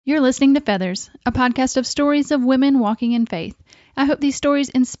You're listening to Feathers, a podcast of stories of women walking in faith. I hope these stories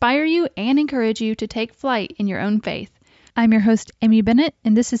inspire you and encourage you to take flight in your own faith. I'm your host, Amy Bennett,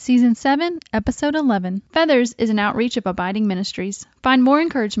 and this is Season 7, Episode 11. Feathers is an outreach of Abiding Ministries. Find more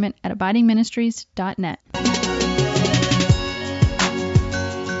encouragement at abidingministries.net.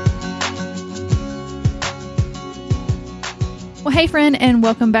 Well, hey friend, and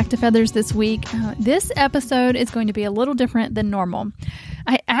welcome back to Feathers this week. This episode is going to be a little different than normal.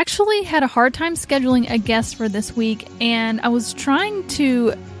 I actually had a hard time scheduling a guest for this week, and I was trying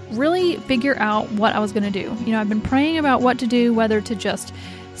to really figure out what I was going to do. You know, I've been praying about what to do, whether to just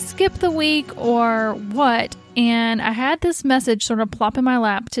skip the week or what, and I had this message sort of plop in my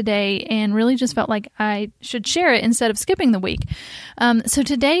lap today and really just felt like I should share it instead of skipping the week. So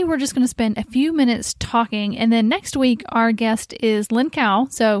today we're just going to spend a few minutes talking, and then next week our guest is Lynn Cowell.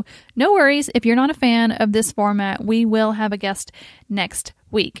 So no worries, if you're not a fan of this format, we will have a guest next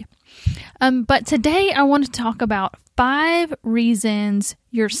week. But today I want to talk about 5 reasons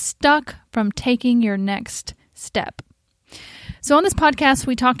you're stuck from taking your next step. So on this podcast,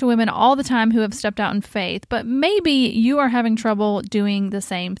 we talk to women all the time who have stepped out in faith, but maybe you are having trouble doing the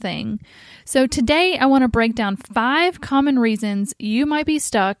same thing. So today, I want to break down 5 common reasons you might be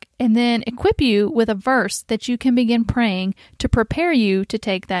stuck and then equip you with a verse that you can begin praying to prepare you to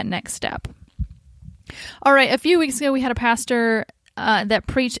take that next step. All right, a few weeks ago, we had a pastor that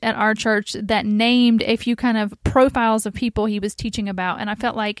preached at our church that named a few kind of profiles of people he was teaching about. And I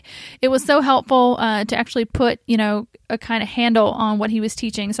felt like it was so helpful to actually put, a kind of handle on what he was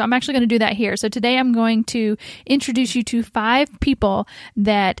teaching. So I'm actually going to do that here. So today I'm going to introduce you to 5 people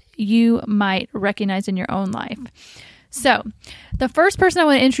that you might recognize in your own life. So the first person I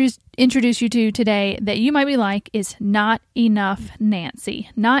want to introduce you to today that you might be like is Not Enough Nancy.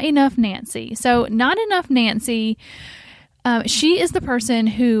 Not Enough Nancy. So Not Enough Nancy, she is the person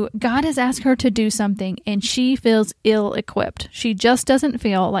who God has asked her to do something and she feels ill-equipped. She just doesn't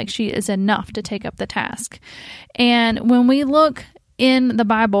feel like she is enough to take up the task. And when we look in the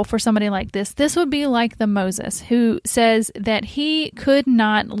Bible for somebody like this would be like the Moses who says that he could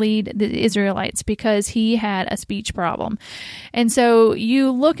not lead the Israelites because he had a speech problem. And so you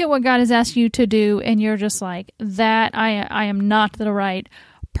look at what God has asked you to do and you're just like, that I am not the right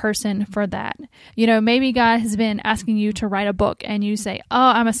person for that. Maybe God has been asking you to write a book and you say, oh,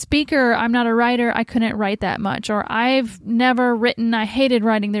 I'm a speaker, I'm not a writer, I couldn't write that much. Or I've never written, I hated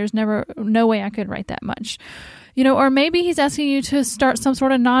writing, there's no way I could write that much. Or maybe he's asking you to start some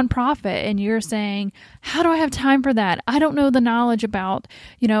sort of nonprofit and you're saying, how do I have time for that? I don't know the knowledge about,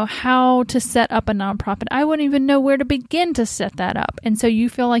 how to set up a nonprofit. I wouldn't even know where to begin to set that up. And so you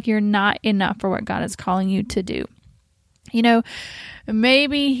feel like you're not enough for what God is calling you to do.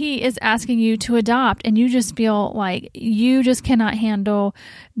 Maybe he is asking you to adopt and you just feel like you just cannot handle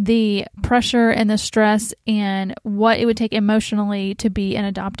the pressure and the stress and what it would take emotionally to be an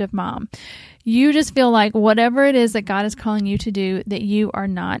adoptive mom. You just feel like whatever it is that God is calling you to do, that you are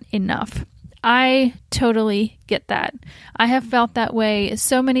not enough. I totally get that. I have felt that way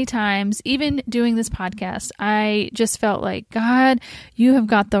so many times, even doing this podcast. I just felt like, God, you have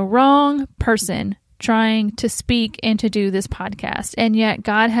got the wrong person trying to speak and to do this podcast. And yet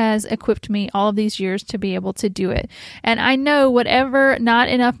God has equipped me all of these years to be able to do it. And I know whatever Not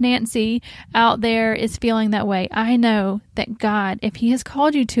Enough Nancy out there is feeling that way, I know that God, if he has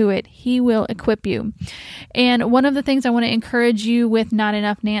called you to it, he will equip you. And one of the things I want to encourage you with Not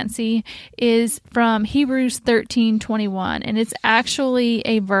Enough Nancy is from Hebrews 13:21. And it's actually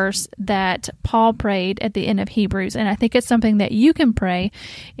a verse that Paul prayed at the end of Hebrews. And I think it's something that you can pray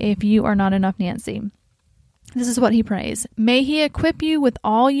if you are not enough Nancy. This is what he prays. May he equip you with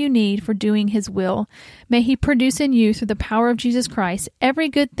all you need for doing his will. May he produce in you, through the power of Jesus Christ, every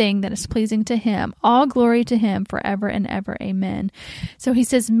good thing that is pleasing to him. All glory to him forever and ever. Amen. So he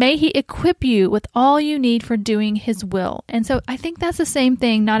says, may he equip you with all you need for doing his will. And so I think that's the same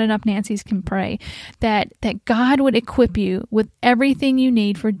thing Not Enough Nancy's can pray, that God would equip you with everything you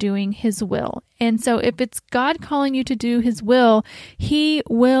need for doing his will. And so if it's God calling you to do his will, he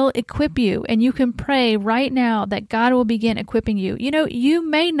will equip you. And you can pray right now that God will begin equipping you. You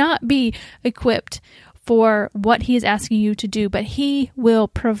may not be equipped for what he is asking you to do, but he will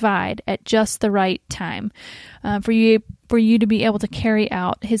provide at just the right time for you to be able to carry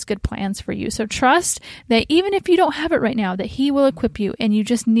out his good plans for you. So trust that even if you don't have it right now, that he will equip you, and you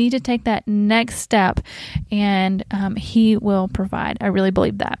just need to take that next step, and he will provide. I really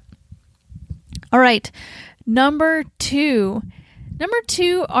believe that. All right, number two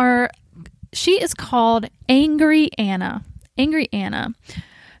she is called Angry Anna. Angry Anna.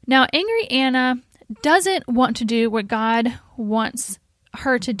 Now, Angry Anna doesn't want to do what God wants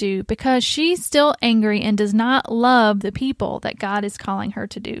her to do because she's still angry and does not love the people that God is calling her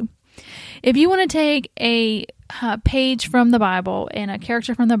to do. If you want to take a page from the Bible and a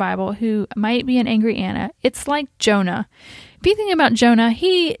character from the Bible who might be an angry Anna, it's like Jonah. If you think about Jonah,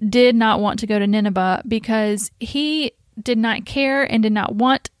 he did not want to go to Nineveh because he did not care and did not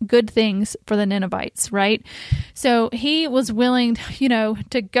want good things for the Ninevites, right? So he was willing,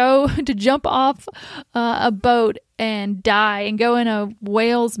 to jump off a boat and die and go in a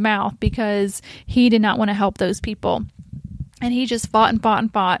whale's mouth because he did not want to help those people. And he just fought and fought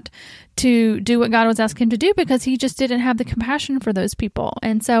and fought to do what God was asking him to do because he just didn't have the compassion for those people.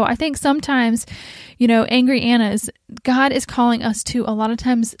 And so I think sometimes, angry Annas, God is calling us to a lot of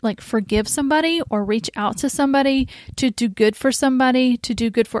times like forgive somebody or reach out to somebody to do good for somebody, to do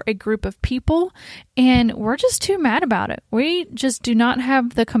good for a group of people. And we're just too mad about it. We just do not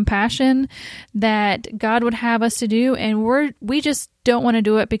have the compassion that God would have us to do. And we just don't want to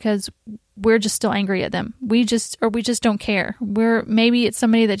do it because we're just still angry at them. We just don't care. Maybe it's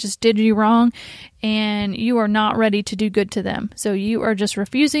somebody that just did you wrong and you are not ready to do good to them. So you are just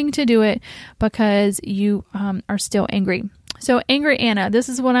refusing to do it because you are still angry. So angry Anna, this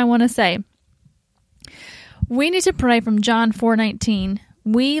is what I want to say. We need to pray from John 4:19.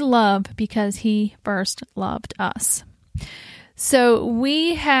 We love because he first loved us. So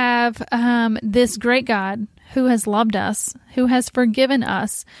we have this great God who has loved us, who has forgiven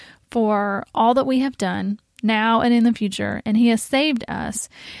us for all that we have done now and in the future, and he has saved us.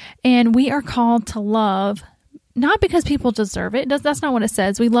 And we are called to love, not because people deserve it. That's not what it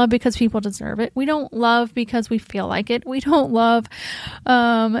says. We love because people deserve it. We don't love because we feel like it. We don't love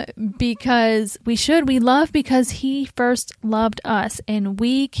because we should. We love because he first loved us, and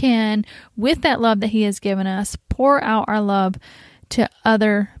we can, with that love that he has given us, pour out our love to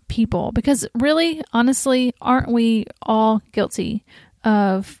other people. Because really, honestly, aren't we all guilty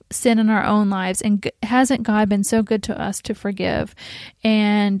of sin in our own lives? And hasn't God been so good to us to forgive?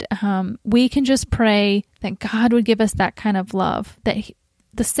 And we can just pray that God would give us that kind of love,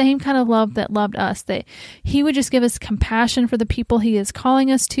 the same kind of love that loved us, that he would just give us compassion for the people he is calling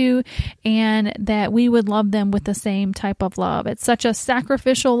us to, and that we would love them with the same type of love. It's such a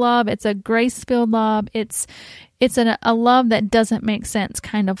sacrificial love. It's a grace-filled love. It's a love that doesn't make sense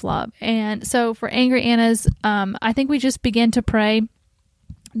kind of love. And so for angry Annas, I think we just begin to pray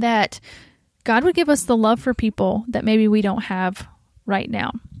that God would give us the love for people that maybe we don't have right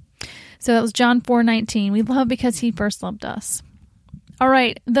now. So that was John 4:19. We love because he first loved us. All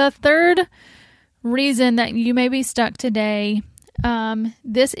right. The third reason that you may be stuck today,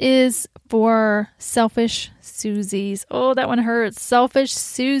 this is for selfish Susies. Oh, that one hurts. Selfish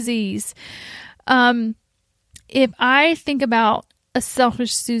Susies. If I think about a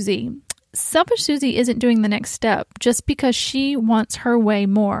selfish Susie isn't doing the next step just because she wants her way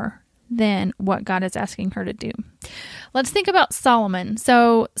more than what God is asking her to do. Let's think about Solomon.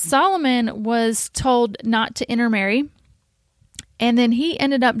 So Solomon was told not to intermarry, and then he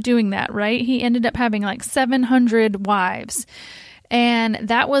ended up doing that, right? He ended up having like 700 wives. And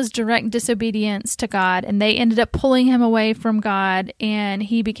that was direct disobedience to God. And they ended up pulling him away from God, and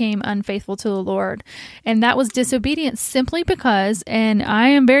he became unfaithful to the Lord. And that was disobedience simply because, and I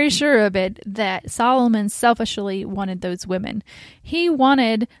am very sure of it, that Solomon selfishly wanted those women. He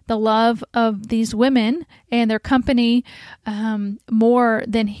wanted the love of these women and their company more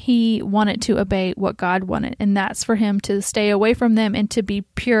than he wanted to obey what God wanted. And that's for him to stay away from them and to be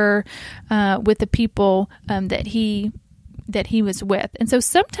pure with the people that he was with. And so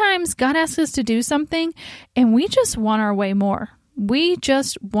sometimes God asks us to do something and we just want our way more. We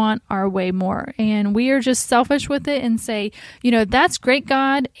just want our way more. And we are just selfish with it and say, that's great,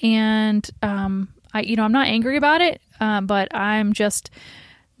 God. And, I'm not angry about it, but I'm just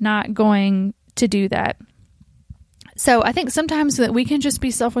not going to do that. So I think sometimes that we can just be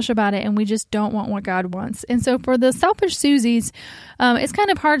selfish about it and we just don't want what God wants. And so for the selfish Susies, it's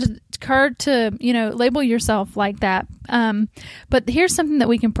kind of hard to label yourself like that. But here's something that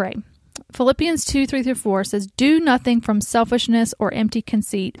we can pray. Philippians 2:3-4 says, "Do nothing from selfishness or empty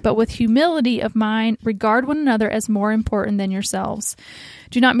conceit, but with humility of mind, regard one another as more important than yourselves.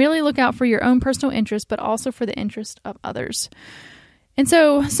 Do not merely look out for your own personal interest, but also for the interest of others." And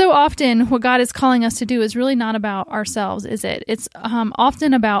so often what God is calling us to do is really not about ourselves, is it? It's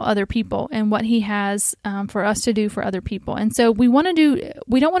often about other people and what he has for us to do for other people. And so we don't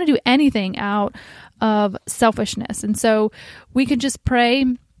want to do anything out of selfishness. And so we could just pray,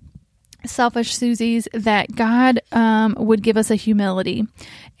 selfish Susies, that God would give us a humility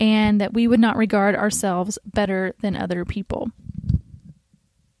and that we would not regard ourselves better than other people.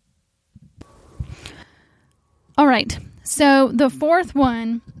 All right. So the fourth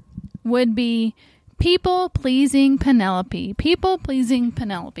one would be people-pleasing Penelope. People-pleasing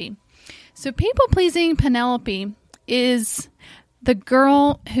Penelope. So people-pleasing Penelope is the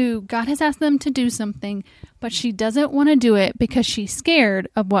girl who God has asked them to do something, but she doesn't want to do it because she's scared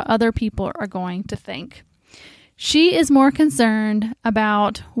of what other people are going to think. She is more concerned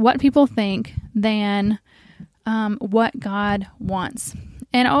about what people think than what God wants.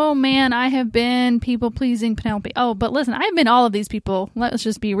 And oh man, I have been people-pleasing Penelope. Oh, but listen, I've been all of these people. Let's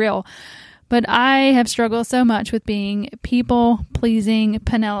just be real. But I have struggled so much with being people-pleasing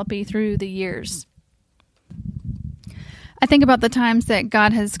Penelope through the years. I think about the times that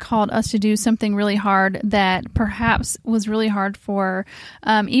God has called us to do something really hard that perhaps was really hard for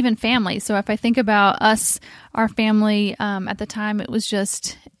even family. So if I think about us, our family, at the time it was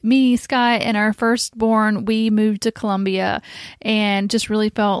just me, Sky, and our firstborn. We moved to Columbia and just really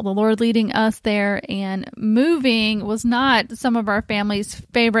felt the Lord leading us there. And moving was not some of our family's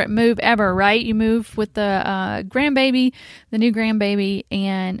favorite move ever, right? You move with the grandbaby, the new grandbaby.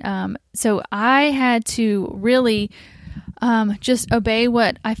 And so I had to really just obey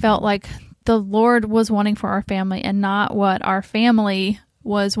what I felt like the Lord was wanting for our family and not what our family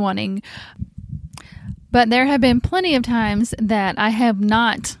was wanting. But there have been plenty of times that I have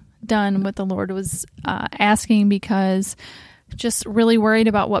not done what the Lord was asking because just really worried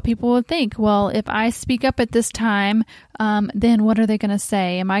about what people would think. Well, if I speak up at this time, then what are they going to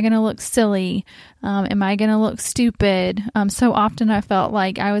say? Am I going to look silly? Am I going to look stupid? So often I felt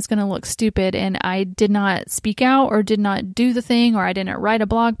like I was going to look stupid and I did not speak out or did not do the thing, or I didn't write a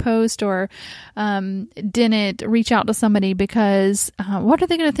blog post or didn't reach out to somebody because what are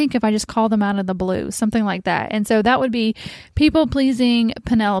they going to think if I just call them out of the blue? Something like that. And so that would be people-pleasing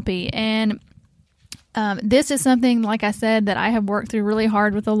Penelope. And this is something, like I said, that I have worked through really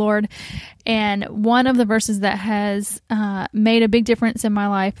hard with the Lord. And one of the verses that has made a big difference in my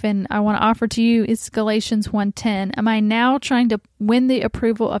life and I want to offer to you is Galatians 1:10. Am I now trying to win the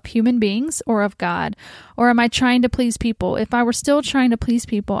approval of human beings or of God? Or am I trying to please people? If I were still trying to please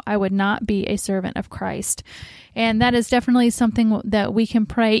people, I would not be a servant of Christ. And that is definitely something that we can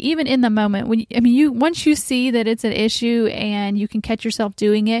pray even in the moment. Once you see that it's an issue and you can catch yourself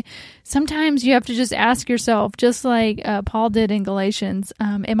doing it, sometimes you have to just ask yourself, just like Paul did in Galatians,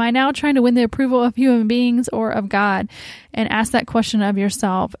 am I now trying to win the approval of human beings or of God? And ask that question of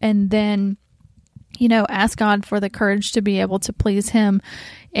yourself. And then, ask God for the courage to be able to please Him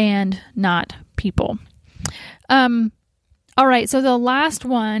and not people. All right. So the last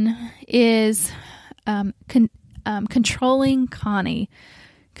one is controlling Connie.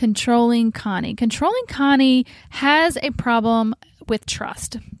 Controlling Connie. Controlling Connie has a problem with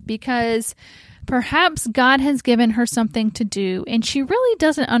trust because perhaps God has given her something to do and she really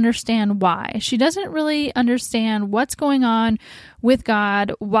doesn't understand why. She doesn't really understand what's going on with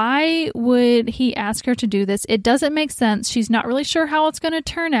God. Why would He ask her to do this? It doesn't make sense. She's not really sure how it's going to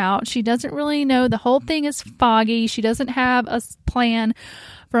turn out. She doesn't really know. The whole thing is foggy. She doesn't have a plan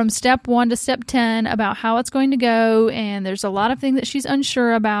from step 1 to step 10 about how it's going to go. And there's a lot of things that she's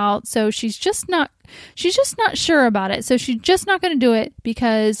unsure about. So she's just not sure about it. So she's just not going to do it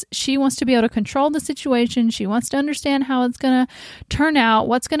because she wants to be able to control the situation. She wants to understand how it's going to turn out,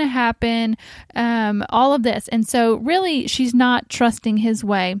 what's going to happen, all of this. And so really she's not trusting His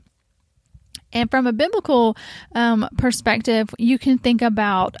way. And from a biblical perspective, you can think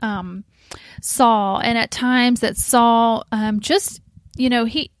about Saul. And at times that Saul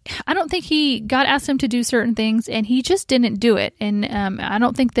I don't think God asked him to do certain things and he just didn't do it. And I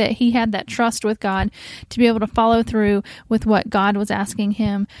don't think that he had that trust with God to be able to follow through with what God was asking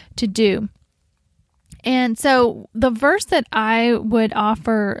him to do. And so the verse that I would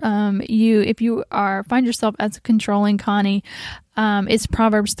offer you if you find yourself as a controlling Connie is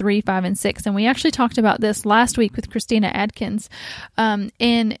Proverbs 3, 5, and 6. And we actually talked about this last week with Christina Adkins.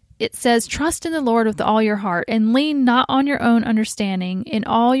 And it says, trust in the Lord with all your heart and lean not on your own understanding. In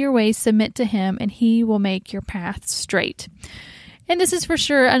all your ways submit to Him and He will make your path straight. And this is for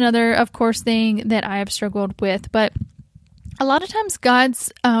sure another, of course, thing that I have struggled with. But a lot of times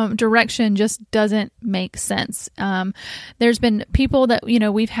God's direction just doesn't make sense. There's been people that,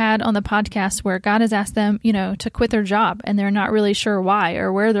 we've had on the podcast where God has asked them, to quit their job and they're not really sure why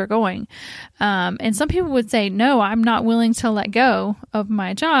or where they're going. And some people would say, no, I'm not willing to let go of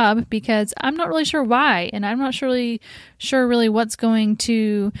my job because I'm not really sure why. And I'm not sure what's going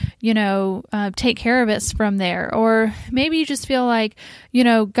to, take care of us from there. Or maybe you just feel like,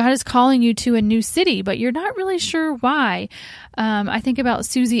 God is calling you to a new city, but you're not really sure why. I think about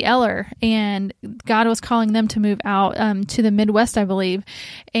Susie Eller, and God was calling them to move out to the Midwest, I believe,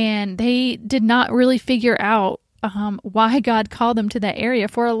 and they did not really figure out why God called them to that area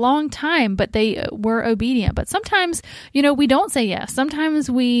for a long time, but they were obedient. But sometimes, we don't say yes. Sometimes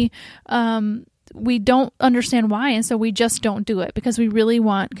we don't understand why, and so we just don't do it because we really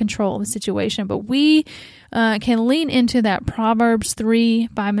want control of the situation. But we can lean into that Proverbs 3,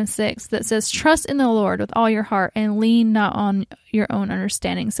 5, and 6 that says, trust in the Lord with all your heart and lean not on your own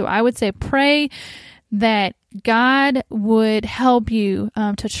understanding. So I would say pray that God would help you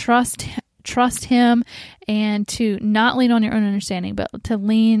to trust Him and to not lean on your own understanding, but to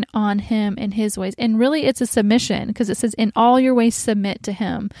lean on Him and His ways. And really it's a submission, because it says in all your ways submit to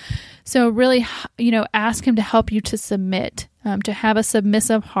Him. So really, ask Him to help you to submit, to have a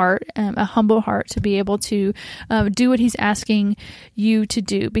submissive heart, a humble heart, to be able to do what He's asking you to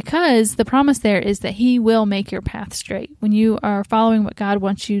do, because the promise there is that He will make your path straight. When you are following what God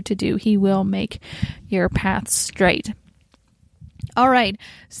wants you to do, He will make your path straight. All right,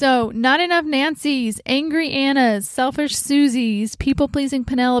 so not enough Nancys, angry Annas, selfish Susies, people-pleasing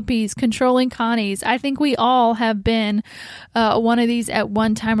Penelopes, controlling Connies. I think we all have been one of these at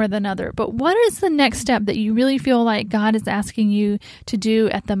one time or another. But what is the next step that you really feel like God is asking you to do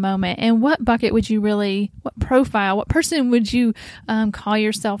at the moment? And what bucket would you what profile, what person would you call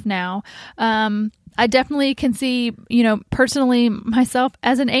yourself now? I definitely can see, personally myself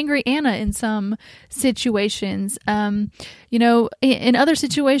as an angry Anna in some situations. In other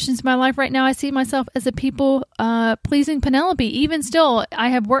situations in my life right now, I see myself as a people pleasing Penelope. Even still, I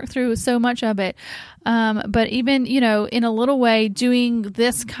have worked through so much of it. But even, in a little way, doing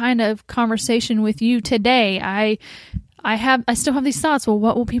this kind of conversation with you today, I still have these thoughts. Well,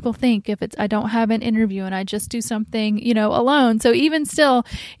 what will people think if I don't have an interview and I just do something, alone? So even still,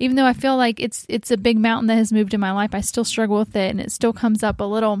 even though I feel like it's a big mountain that has moved in my life, I still struggle with it and it still comes up a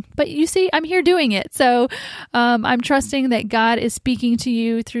little, but you see, I'm here doing it. So, I'm trusting that God is speaking to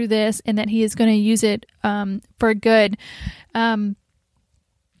you through this and that He is going to use it, for good.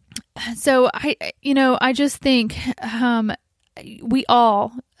 So I just think, we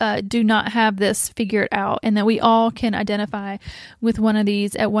all do not have this figured out, and that we all can identify with one of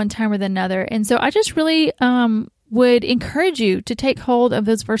these at one time or another. And so I just really would encourage you to take hold of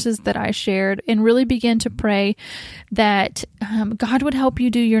those verses that I shared and really begin to pray that God would help you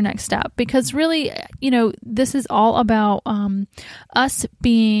do your next step. Because really, this is all about us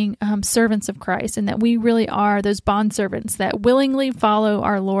being servants of Christ, and that we really are those bondservants that willingly follow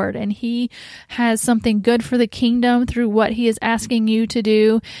our Lord. And He has something good for the kingdom through what He is asking you to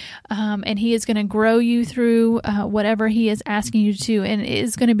do. And He is going to grow you through whatever He is asking you to do. And it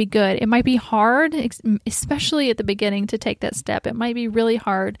is going to be good. It might be hard, especially at the beginning, to take that step. It might be really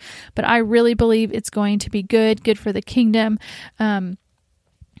hard, but I really believe it's going to be good for the kingdom, and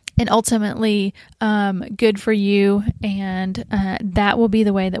ultimately good for you. And that will be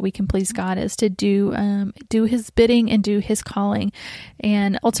the way that we can please God, is to do His bidding and do His calling.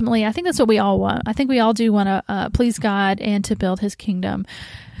 And ultimately, I think that's what we all want. I think we all do want to please God and to build His kingdom,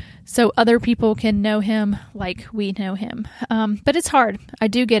 so other people can know Him like we know Him. But it's hard. I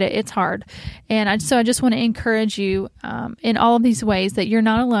do get it. It's hard. And I just want to encourage you in all of these ways that you're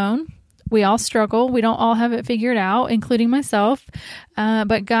not alone. We all struggle. We don't all have it figured out, including myself.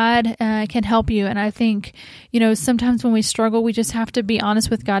 But God can help you. And I think, sometimes when we struggle, we just have to be honest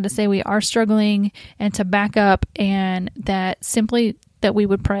with God to say we are struggling, and to back up, and that we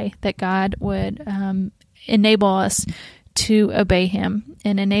would pray that God would enable us to obey Him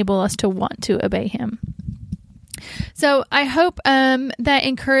and enable us to want to obey Him. So I hope that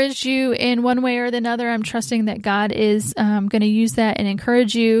encouraged you in one way or another. I'm trusting that God is going to use that and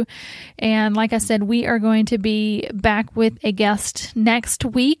encourage you. And like I said, we are going to be back with a guest next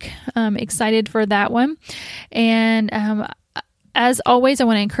week. Excited for that one. And as always, I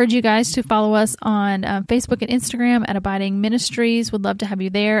want to encourage you guys to follow us on Facebook and Instagram at Abiding Ministries. Would love to have you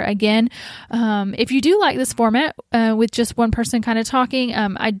there. Again, if you do like this format with just one person kind of talking,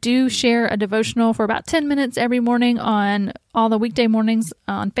 I do share a devotional for about 10 minutes every morning on all the weekday mornings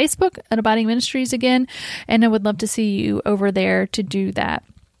on Facebook at Abiding Ministries again. And I would love to see you over there to do that.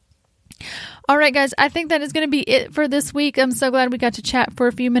 All right, guys, I think that is going to be it for this week. I'm so glad we got to chat for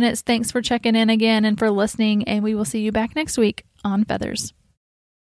a few minutes. Thanks for checking in again and for listening, and we will see you back next week on Feathers.